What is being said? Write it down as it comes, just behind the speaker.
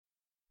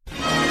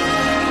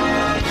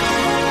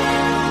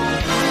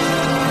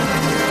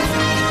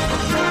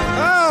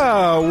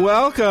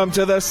Welcome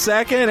to the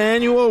second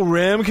annual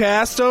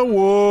Rimcast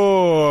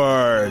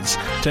Awards.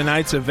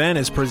 Tonight's event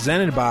is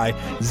presented by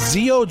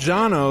Zio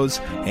Jono's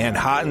and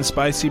Hot and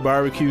Spicy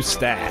Barbecue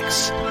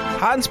Stacks.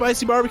 Hot and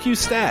Spicy Barbecue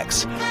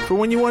Stacks, for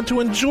when you want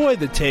to enjoy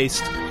the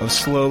taste of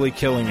slowly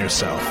killing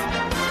yourself.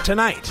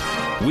 Tonight,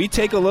 we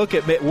take a look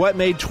at what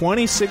made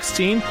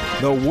 2016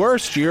 the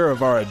worst year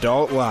of our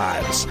adult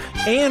lives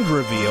and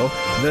reveal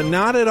the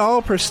not at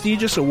all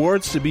prestigious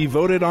awards to be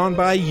voted on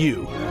by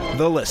you,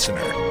 the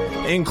listener,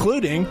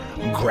 including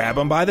Grab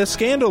 'em by the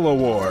Scandal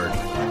Award,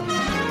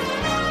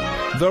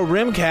 the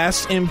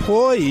Rimcast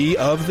Employee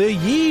of the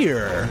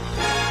Year,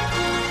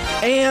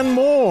 and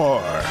more.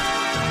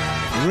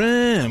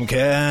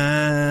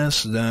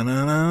 Rimcast,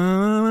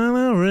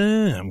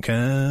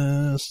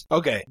 Rimcast.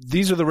 Okay,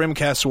 these are the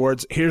Rimcast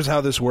Awards. Here's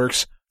how this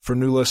works for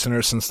new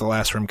listeners since the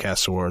last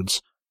Rimcast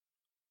Awards.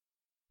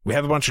 We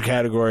have a bunch of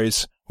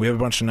categories. We have a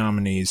bunch of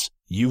nominees.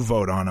 You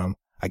vote on them.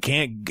 I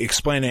can't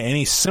explain it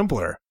any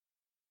simpler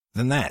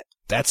than that.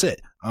 That's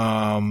it.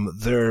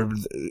 They're,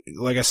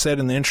 like I said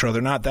in the intro,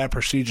 they're not that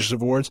prestigious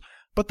awards,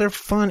 but they're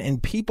fun,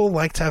 and people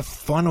like to have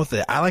fun with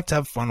it. I like to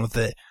have fun with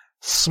it.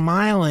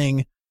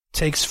 Smiling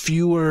takes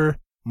fewer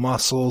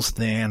muscles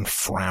than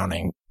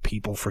frowning.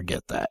 People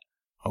forget that,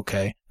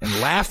 okay?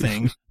 And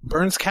laughing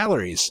burns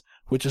calories,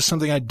 which is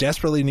something I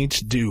desperately need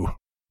to do.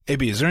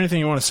 AB, is there anything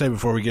you want to say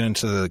before we get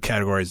into the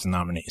categories and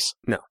nominees?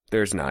 No,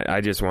 there's not.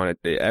 I just want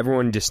it.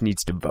 Everyone just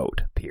needs to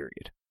vote,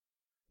 period.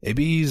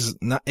 AB's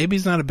not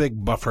a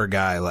big buffer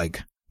guy,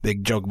 like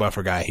big joke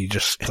buffer guy.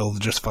 He'll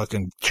just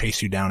fucking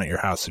chase you down at your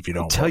house if you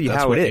don't tell vote. You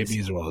That's how what it is. AB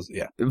as well is.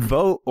 Yeah.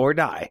 Vote or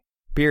die,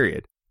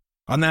 period.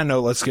 On that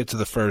note, let's get to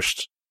the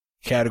first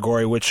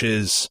category, which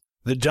is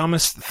the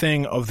dumbest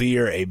thing of the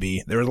year,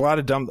 AB. There was a lot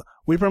of dumb.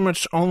 We pretty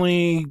much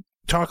only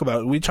talk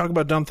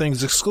about dumb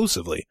things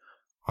exclusively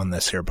on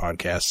this here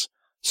podcast.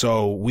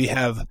 So we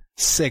have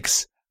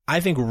 6, I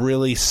think,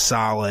 really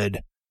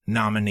solid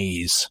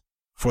nominees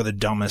for the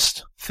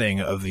dumbest thing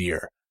of the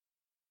year.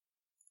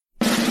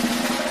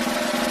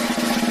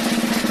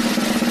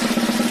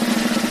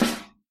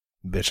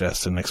 Bitch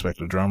ass didn't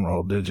expect a drum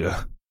roll, did you?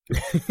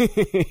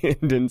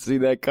 Didn't see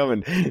that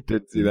coming.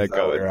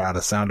 We're out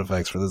of sound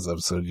effects for this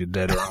episode. You're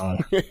dead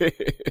wrong.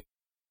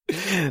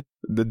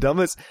 The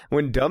dumbest,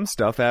 when dumb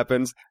stuff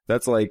happens,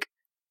 that's like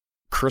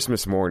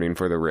Christmas morning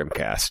for the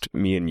Rimcast.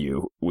 Me and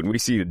you, when we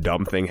see a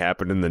dumb thing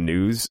happen in the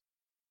news,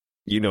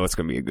 you know it's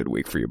going to be a good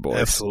week for your boys.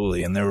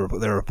 Absolutely, and there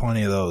were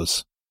plenty of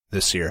those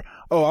this year.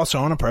 Oh, also,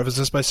 I want to preface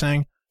this by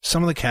saying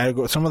some of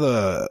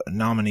the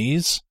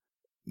nominees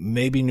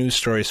may be news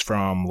stories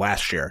from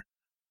last year.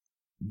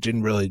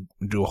 Didn't really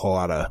do a whole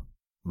lot of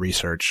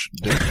research.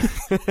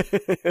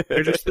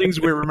 They're just things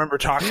we remember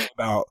talking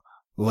about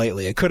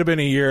lately. It could have been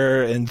a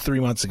year and 3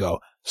 months ago.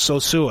 So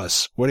sue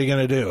us. What are you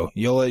gonna do?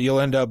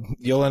 You'll end up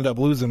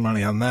losing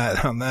money on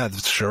that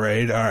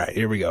charade. All right,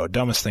 here we go.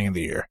 Dumbest thing of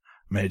the year.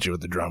 I'm gonna hit you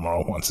with the drum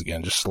roll once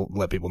again, just to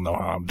let people know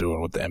how I'm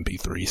doing with the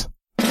MP3s.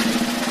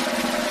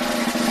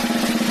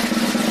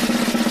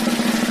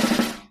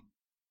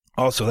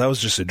 Also, that was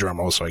just a drum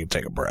roll so I could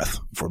take a breath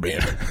for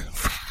being.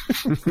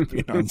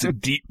 It's a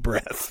deep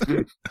breath.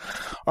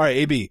 All right,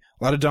 AB,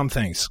 a lot of dumb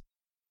things.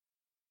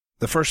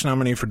 The first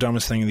nominee for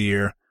dumbest thing of the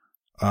year,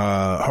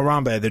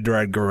 Harambe the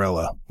Dread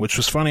Gorilla, which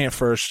was funny at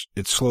first.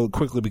 It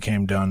quickly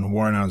became done.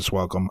 Worn out his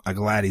welcome. I'm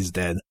glad he's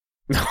dead.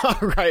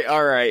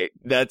 All right.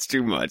 That's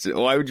too much.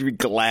 Why would you be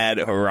glad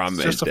Harambe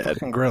is just dead? A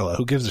fucking gorilla.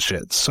 Who gives a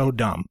shit? It's so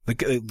dumb.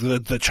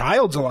 The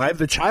child's alive.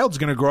 The child's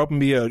going to grow up and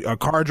be a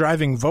car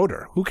driving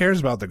voter. Who cares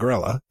about the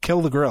gorilla?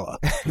 Kill the gorilla.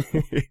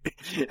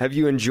 Have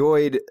you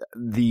enjoyed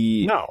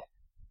the... No.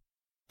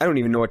 I don't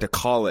even know what to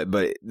call it,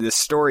 but this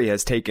story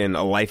has taken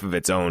a life of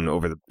its own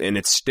and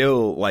it's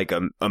still like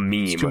a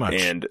meme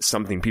and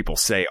something people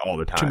say all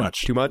the time.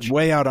 Too much?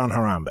 Way out on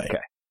Harambe. Okay.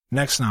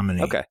 Next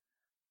nominee. Okay.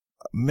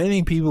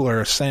 Many people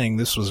are saying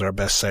this was our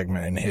best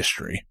segment in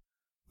history.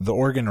 The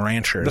Oregon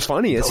Ranchers. The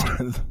funniest.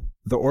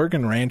 The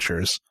Oregon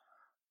Ranchers,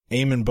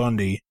 Eamon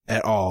Bundy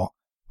et al.,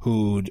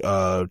 who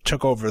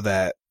took over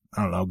that,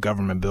 I don't know,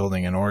 government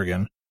building in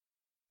Oregon.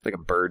 Like a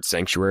bird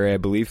sanctuary, I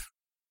believe.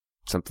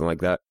 Something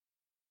like that.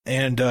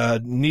 And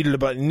needed a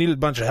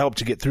bunch of help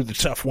to get through the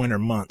tough winter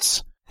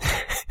months.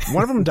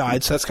 One of them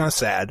died, so that's kind of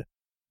sad.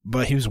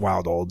 But he was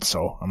wild old,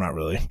 so I'm not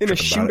really in a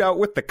shootout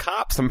with the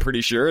cops. I'm pretty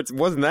sure it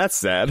wasn't that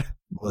sad.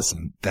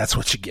 Listen, that's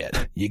what you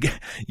get.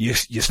 You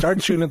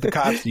start shooting at the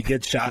cops, you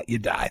get shot, you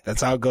die.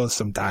 That's how it goes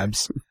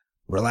sometimes.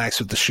 Relax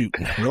with the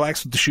shooting.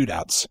 Relax with the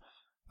shootouts.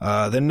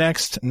 The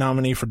next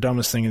nominee for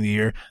dumbest thing of the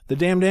year, the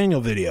Damn Daniel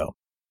video.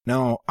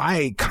 Now,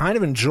 I kind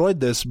of enjoyed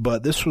this,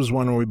 but this was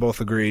one where we both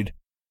agreed.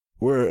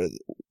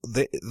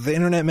 The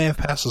internet may have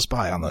passed us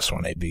by on this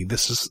one, AB.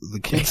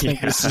 The kids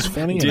think this is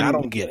funny, and I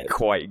don't get it.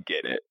 Quite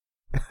get it.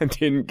 I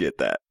didn't get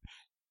that.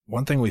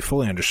 One thing we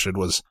fully understood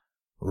was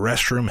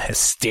restroom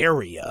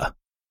hysteria.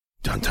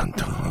 Dun, dun,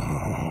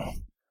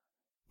 dun.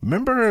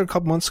 Remember a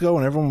couple months ago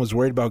when everyone was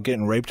worried about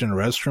getting raped in a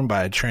restroom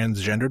by a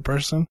transgendered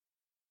person?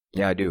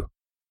 Yeah, I do.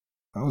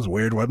 That was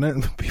weird,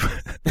 wasn't it?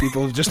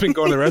 People have just been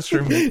going to the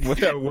restroom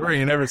without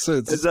worrying ever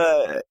since.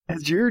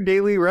 Has your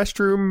daily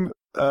restroom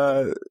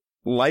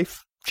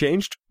life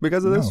changed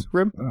because of this,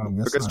 Rim?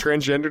 No, because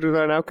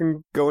transgender now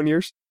can go in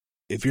yours?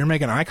 If you're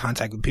making eye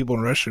contact with people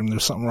in the restroom,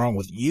 there's something wrong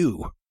with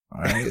you.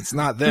 All right? It's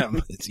not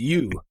them. It's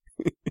you.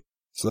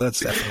 So that's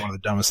definitely one of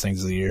the dumbest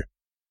things of the year.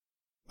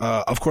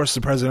 Of course,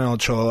 the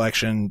presidential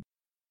election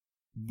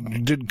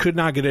could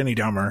not get any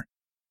dumber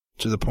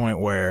to the point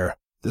where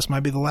this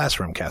might be the last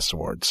Rimcast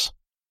Awards.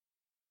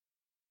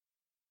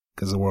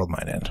 Because the world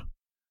might end.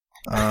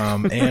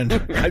 And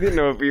I didn't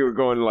know if you were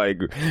going like,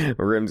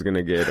 Rim's going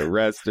to get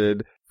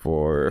arrested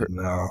for...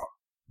 No.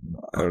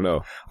 I don't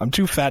know. I'm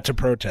too fat to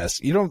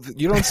protest. You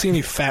don't see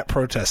any fat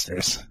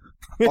protesters.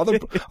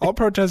 All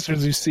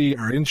protesters you see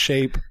are in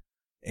shape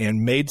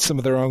and made some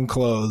of their own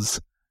clothes.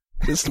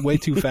 Just way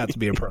too fat to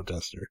be a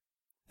protester.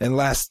 And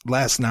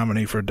last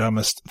nominee for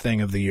dumbest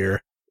thing of the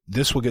year.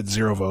 This will get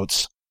 0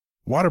 votes.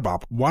 Water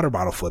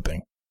bottle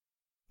flipping.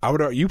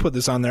 You put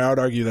this on there. I would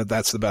argue that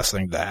that's the best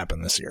thing to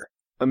happen this year.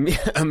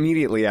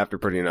 Immediately after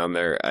putting it on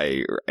there,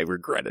 I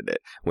regretted it.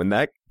 When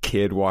that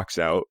kid walks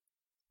out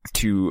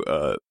to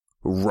a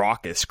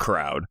raucous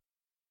crowd,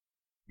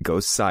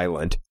 goes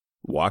silent,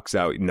 walks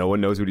out, no one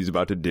knows what he's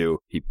about to do.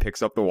 He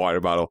picks up the water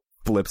bottle,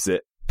 flips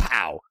it,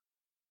 pow!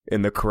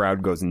 And the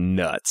crowd goes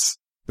nuts.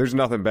 There's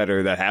nothing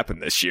better that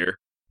happened this year.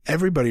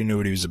 Everybody knew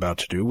what he was about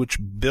to do, which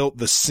built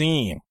the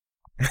scene.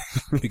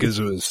 Because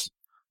it was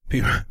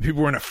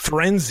people were in a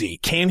frenzy.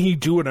 Can he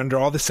do it under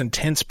all this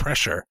intense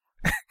pressure?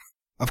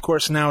 Of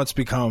course, now it's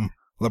become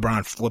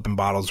LeBron flipping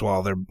bottles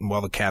while the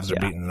Cavs are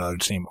beating another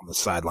team on the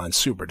sideline.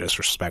 Super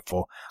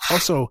disrespectful.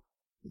 Also,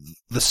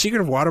 the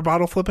secret of water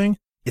bottle flipping,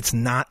 it's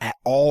not at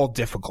all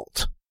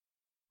difficult.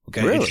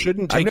 Okay, really? It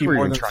shouldn't take you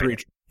more than 3.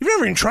 You've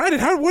never even tried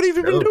it. What have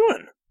you been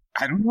doing?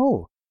 I don't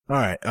know. All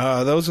right,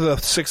 those are the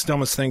 6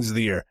 dumbest things of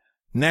the year.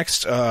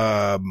 Next,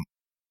 what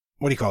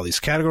do you call these?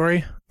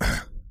 Category?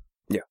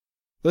 Yeah.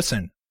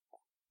 Listen,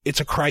 it's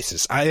a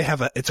crisis.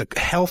 It's a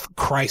health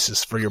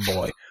crisis for your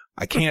boy.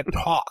 I can't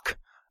talk.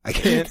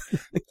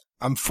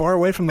 I'm far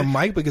away from the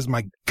mic because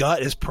my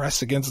gut is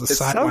pressed against the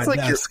side of my desk. It sounds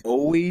like you're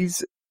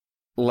always,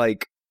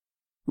 like,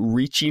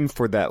 reaching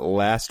for that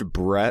last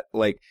breath.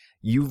 Like,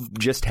 you've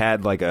just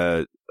had, like,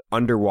 a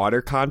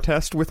underwater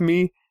contest with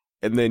me,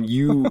 and then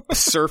you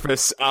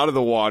surface out of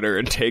the water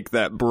and take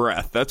that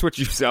breath. That's what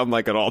you sound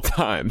like at all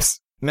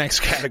times. Next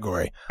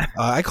category.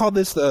 I called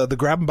this the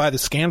grab 'em by the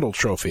scandal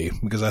trophy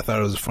because I thought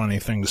it was a funny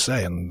thing to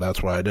say, and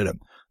that's why I did it.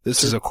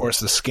 This is, of course,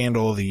 the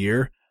scandal of the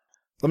year.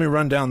 Let me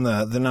run down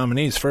the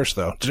nominees first,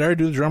 though. Did I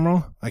already do the drum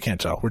roll? I can't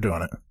tell. We're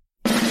doing it.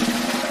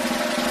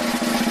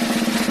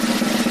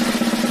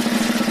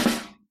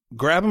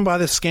 Grab 'em by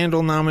the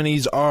scandal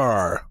nominees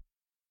are...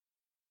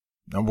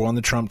 Number 1,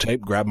 the Trump tape,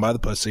 grab 'em by the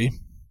pussy.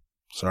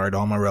 Sorry to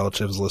all my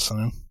relatives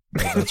listening.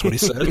 That's what he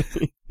said.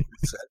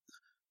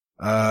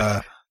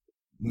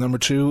 Number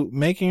 2,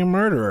 Making a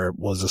Murderer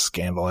was a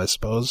scandal, I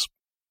suppose.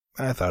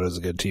 I thought it was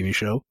a good TV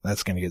show.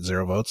 That's going to get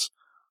 0 votes.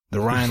 The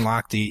Ryan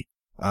Lochte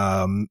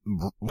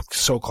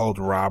so-called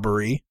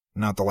robbery.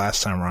 Not the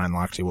last time Ryan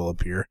Lochte will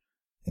appear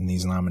in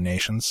these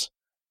nominations.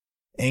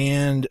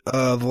 And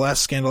the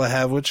last scandal I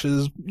have, which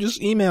is just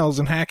emails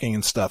and hacking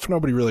and stuff.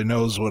 Nobody really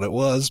knows what it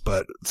was,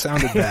 but it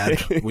sounded bad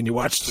when you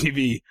watch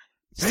TV.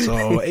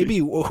 So, AB,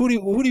 who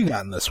do you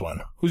got in this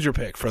one? Who's your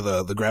pick for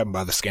the grab 'em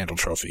by the scandal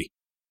trophy?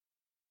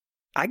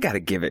 I gotta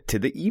give it to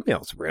the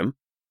emails, Rim.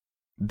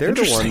 They're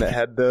the one that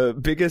had the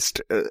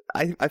biggest,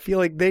 I feel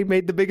like they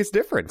made the biggest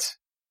difference.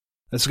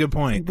 That's a good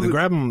point. The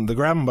grab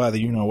 'em by the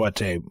you-know-what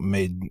tape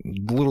made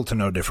little to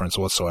no difference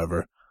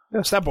whatsoever.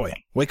 Yeah. Stat Boy,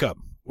 wake up.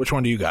 Which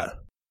one do you got?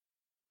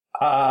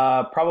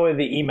 Probably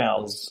the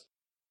emails.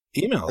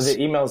 Emails? The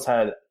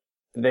emails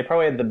they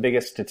probably had the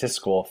biggest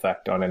statistical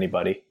effect on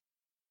anybody.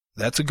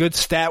 That's a good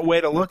stat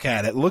way to look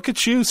at it. Look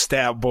at you,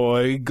 Stat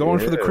Boy, going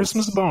for the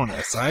Christmas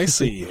bonus. I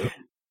see you.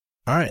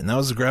 All right, and that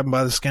was the grab 'em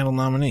by the scandal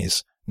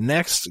nominees.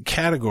 Next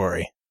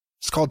category.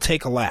 It's called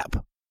Take a Lap.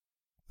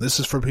 This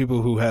is for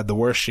people who had the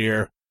worst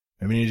year.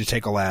 Maybe you need to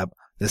take a lap.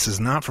 This is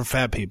not for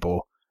fat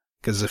people,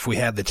 because if we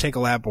had the Take a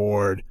Lap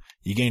award,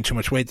 you gained too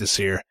much weight this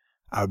year,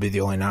 I would be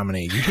the only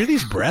nominee. You hear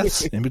these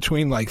breaths in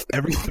between like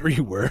every 3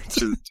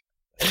 words?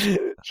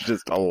 It's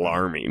just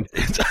alarming.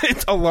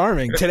 It's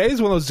alarming.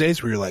 Today's one of those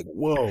days where you're like,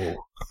 whoa.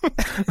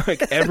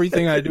 Like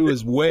everything I do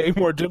is way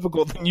more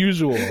difficult than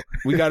usual.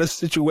 We got a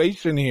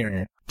situation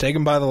here. Take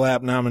 'em by the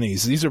lap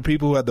nominees. These are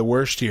people who had the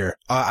worst year.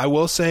 I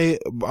will say,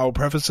 I'll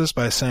preface this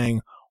by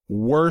saying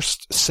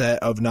worst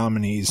set of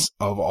nominees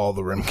of all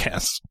the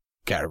Rimcast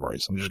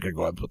categories. I'm just going to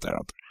go ahead and put that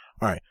out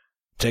there. All right.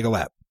 Take a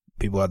lap.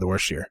 People who had the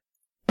worst year.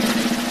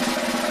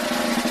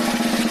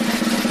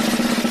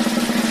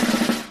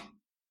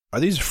 Are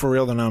these for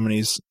real the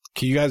nominees?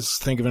 Can you guys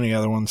think of any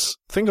other ones?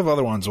 Think of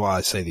other ones while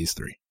I say these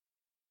 3.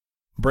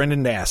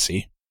 Brendan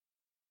Dassey.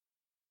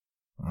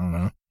 I don't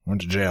know.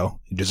 Went to jail.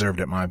 He deserved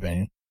it, in my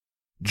opinion.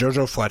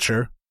 JoJo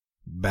Fletcher.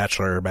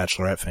 Bachelor,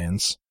 Bachelorette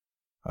fans.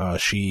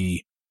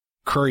 She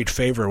curried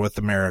favor with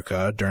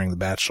America during The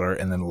Bachelor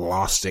and then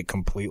lost it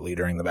completely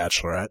during The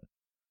Bachelorette.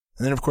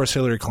 And then, of course,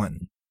 Hillary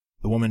Clinton,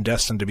 the woman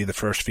destined to be the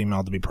first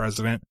female to be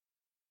president,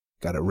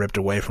 got it ripped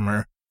away from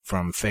her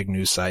from fake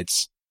news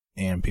sites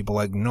and people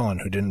like Nolan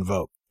who didn't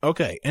vote.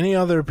 Okay, any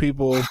other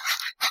people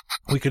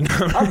we can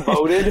I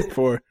voted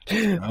for?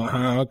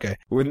 Okay.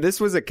 When this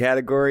was a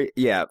category,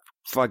 yeah,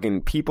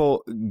 fucking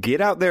people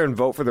get out there and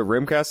vote for the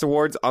Rimcast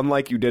Awards,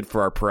 unlike you did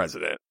for our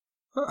president.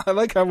 I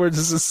like how we're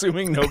just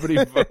assuming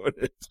nobody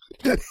voted.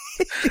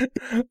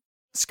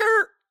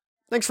 Skirt!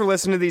 Thanks for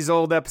listening to these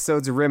old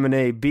episodes of Rim and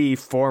AB,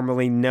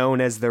 formerly known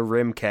as the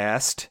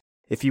Rimcast.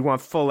 If you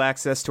want full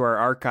access to our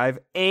archive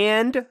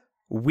and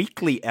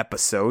weekly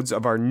episodes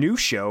of our new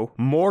show,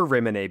 More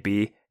Rim and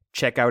AB,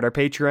 check out our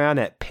Patreon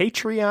at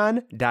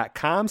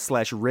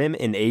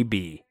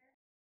patreon.com/rimandab.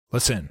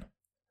 Listen,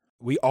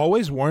 we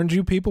always warned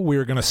you people we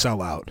were going to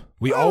sell out.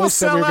 We always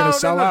said we were going to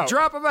sell out.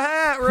 Drop of a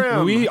hat,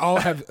 Rim. We all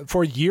have,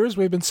 for years,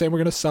 we've been saying we're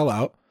going to sell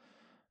out.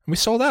 And we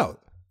sold out.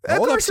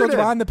 All the episodes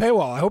behind the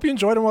paywall. I hope you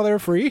enjoyed them while they were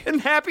free.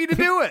 And happy to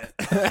do it.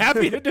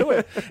 Happy to do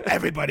it.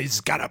 Everybody's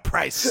got a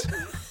price.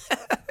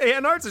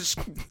 And ours is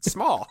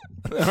small.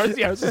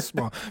 Ours is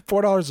small.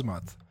 $4 a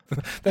month.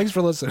 Thanks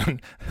for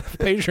listening.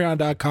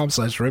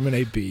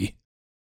 Patreon.com/rimandab.